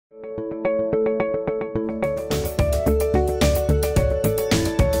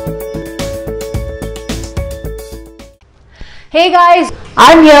Hey guys,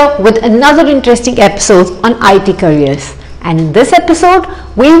 I'm here with another interesting episode on IT careers, and in this episode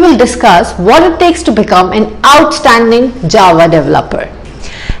we will discuss what it takes to become an outstanding Java developer.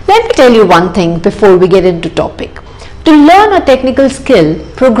 Let me tell you one thing before we get into topic. To learn a technical skill,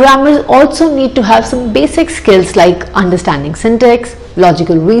 programmers also need to have some basic skills like understanding syntax,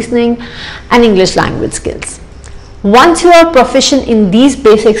 logical reasoning, and English language skills. Once you are proficient in these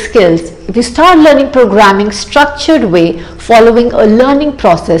basic skills, if you start learning programming structured way following a learning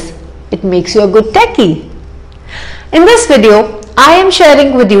process, it makes you a good techie. In this video, I am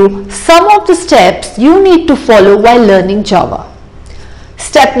sharing with you some of the steps you need to follow while learning Java.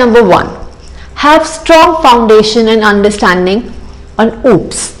 Step number 1. Have strong foundation and understanding on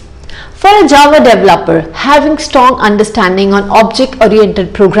OOPs. For a Java developer, having strong understanding on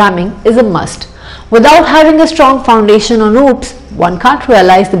object-oriented programming is a must. Without having a strong foundation on OOPs, one can't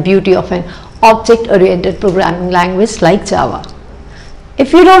realize the beauty of an object-oriented programming language like Java.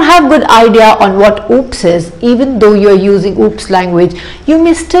 If you don't have good idea on what OOPs is, even though you are using OOPs language, you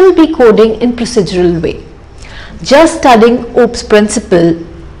may still be coding in procedural way. Just studying OOPs principle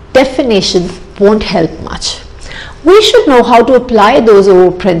definition won't help much. We should know how to apply those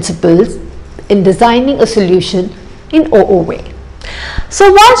OOP principles in designing a solution in OO way. So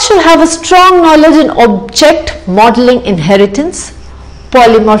one should have a strong knowledge in object modeling inheritance,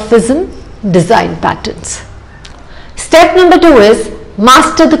 polymorphism, design patterns. Step number 2 is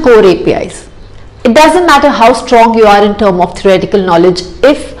master the core APIs. It doesn't matter how strong you are in terms of theoretical knowledge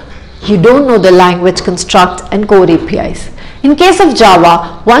if you don't know the language construct and core APIs. In case of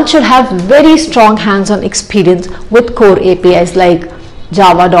Java, one should have very strong hands-on experience with core APIs like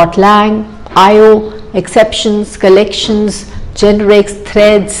java.lang, IO, exceptions, collections, generics,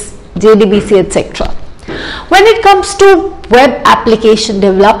 threads, JDBC, etc. When it comes to web application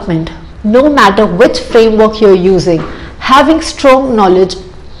development, no matter which framework you're using, having strong knowledge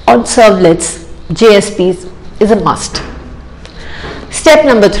on servlets, JSPs is a must. Step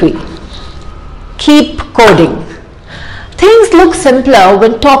number 3. Keep coding. Things look simpler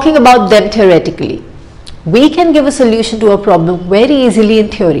when talking about them theoretically. We can give a solution to a problem very easily in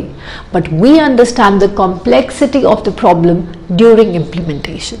theory, but we understand the complexity of the problem during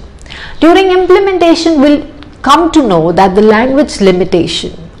implementation. During implementation, we'll come to know that the language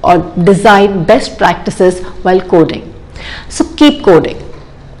limitation or design best practices while coding. So keep coding.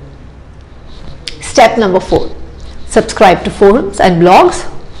 Step number 4. Subscribe to forums and blogs.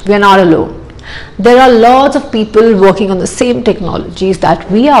 We are not alone. There are lots of people working on the same technologies that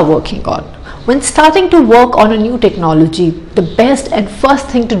we are working on. When starting to work on a new technology, the best and first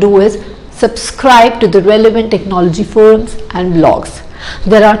thing to do is subscribe to the relevant technology forums and blogs.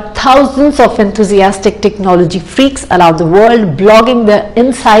 There are thousands of enthusiastic technology freaks around the world blogging their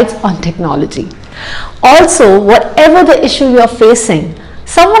insights on technology. Also, whatever the issue you are facing,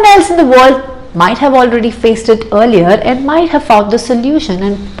 someone else in the world might have already faced it earlier and might have found the solution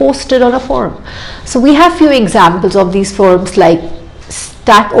and posted on a forum. So we have few examples of these forums like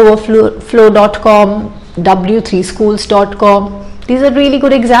stackoverflow.com, w3schools.com. These are really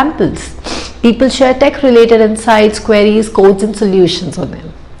good examples. People share tech related insights, queries, codes and solutions on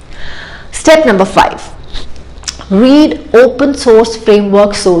them. Step number 5. Read open source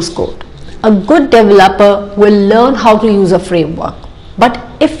framework source code. A good developer will learn how to use a framework. But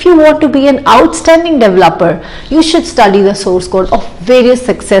if you want to be an outstanding developer, you should study the source code of various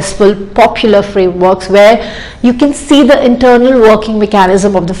successful popular frameworks where you can see the internal working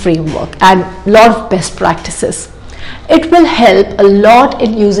mechanism of the framework and a lot of best practices. It will help a lot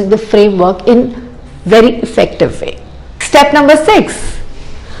in using the framework in very effective way. Step number 6.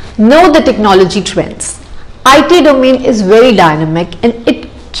 Know the technology trends. IT domain is very dynamic and it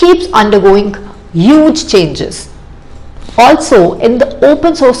keeps undergoing huge changes. Also, in the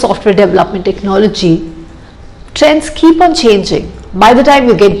open source software development technology, trends keep on changing. By the time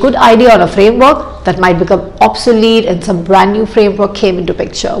you get good idea on a framework, that might become obsolete and some brand new framework came into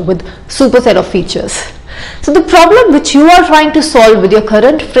picture with super set of features. So the problem which you are trying to solve with your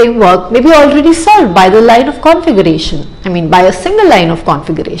current framework may be already solved by the line of configuration. By a single line of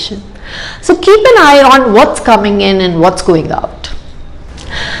configuration. So keep an eye on what's coming in and what's going out.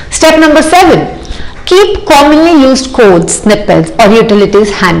 Step number 7. Keep commonly used codes, snippets or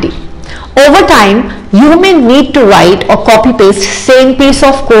utilities handy. Over time, you may need to write or copy paste same piece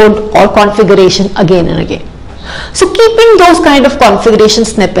of code or configuration again and again. So keeping those kind of configuration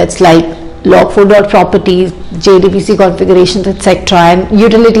snippets like log4.properties, JDBC configurations, etc. and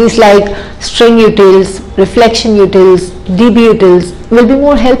utilities like string utils, reflection utils, DB utils will be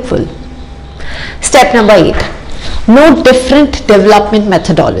more helpful. Step number 8. Know different development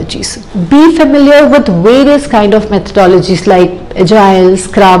methodologies. Be familiar with various kind of methodologies like Agile,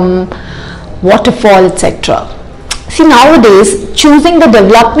 Scrum, Waterfall, etc. See, nowadays choosing the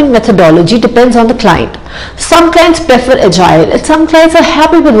development methodology depends on the client. Some clients prefer Agile and some clients are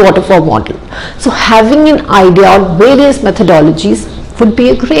happy with Waterfall model. So having an idea on various methodologies would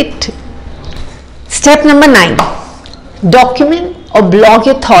be a great. Step number 9. Document or blog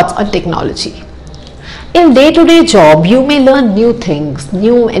your thoughts on technology. In day-to-day job, you may learn new things,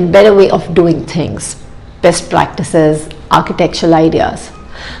 new and better way of doing things, best practices, architectural ideas.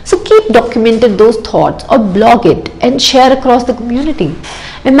 So keep documented those thoughts or blog it and share across the community.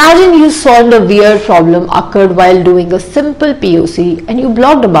 Imagine you solved a weird problem occurred while doing a simple POC and you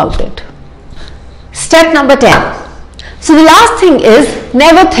blogged about it. Step number 10. So the last thing is,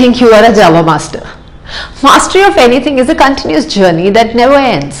 never think you are a Java master. Mastery of anything is a continuous journey that never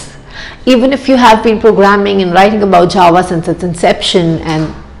ends. Even if you have been programming and writing about Java since its inception,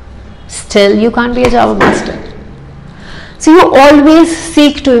 and still you can't be a Java master. So you always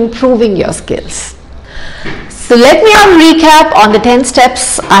seek to improving your skills. So let me now recap on the 10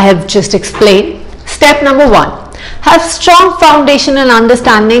 steps I have just explained. Step number 1. Have strong foundation and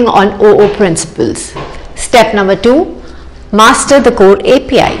understanding on OO principles. Step number 2. Master the core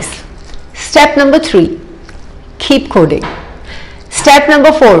APIs. Step number 3. Keep coding. Step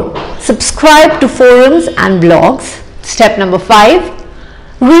number 4. Subscribe to forums and blogs. Step number 5.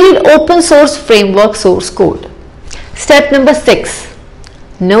 Read open source framework source code. Step number 6.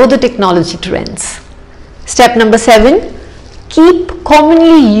 Know the technology trends. Step number 7. Keep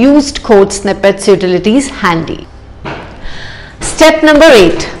commonly used code snippets utilities handy. Step number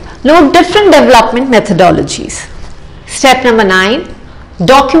 8. Know different development methodologies. Step number 9.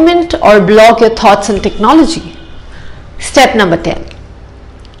 Document or blog your thoughts on technology. Step number 10.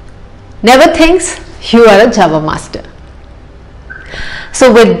 Never thinks you are a Java master.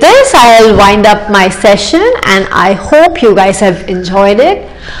 So with this, I'll wind up my session and I hope you guys have enjoyed it.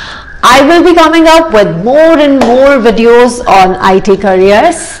 I will be coming up with more and more videos on IT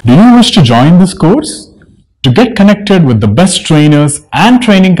careers. Do you wish to join this course? To get connected with the best trainers and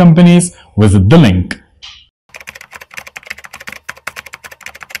training companies, visit the link.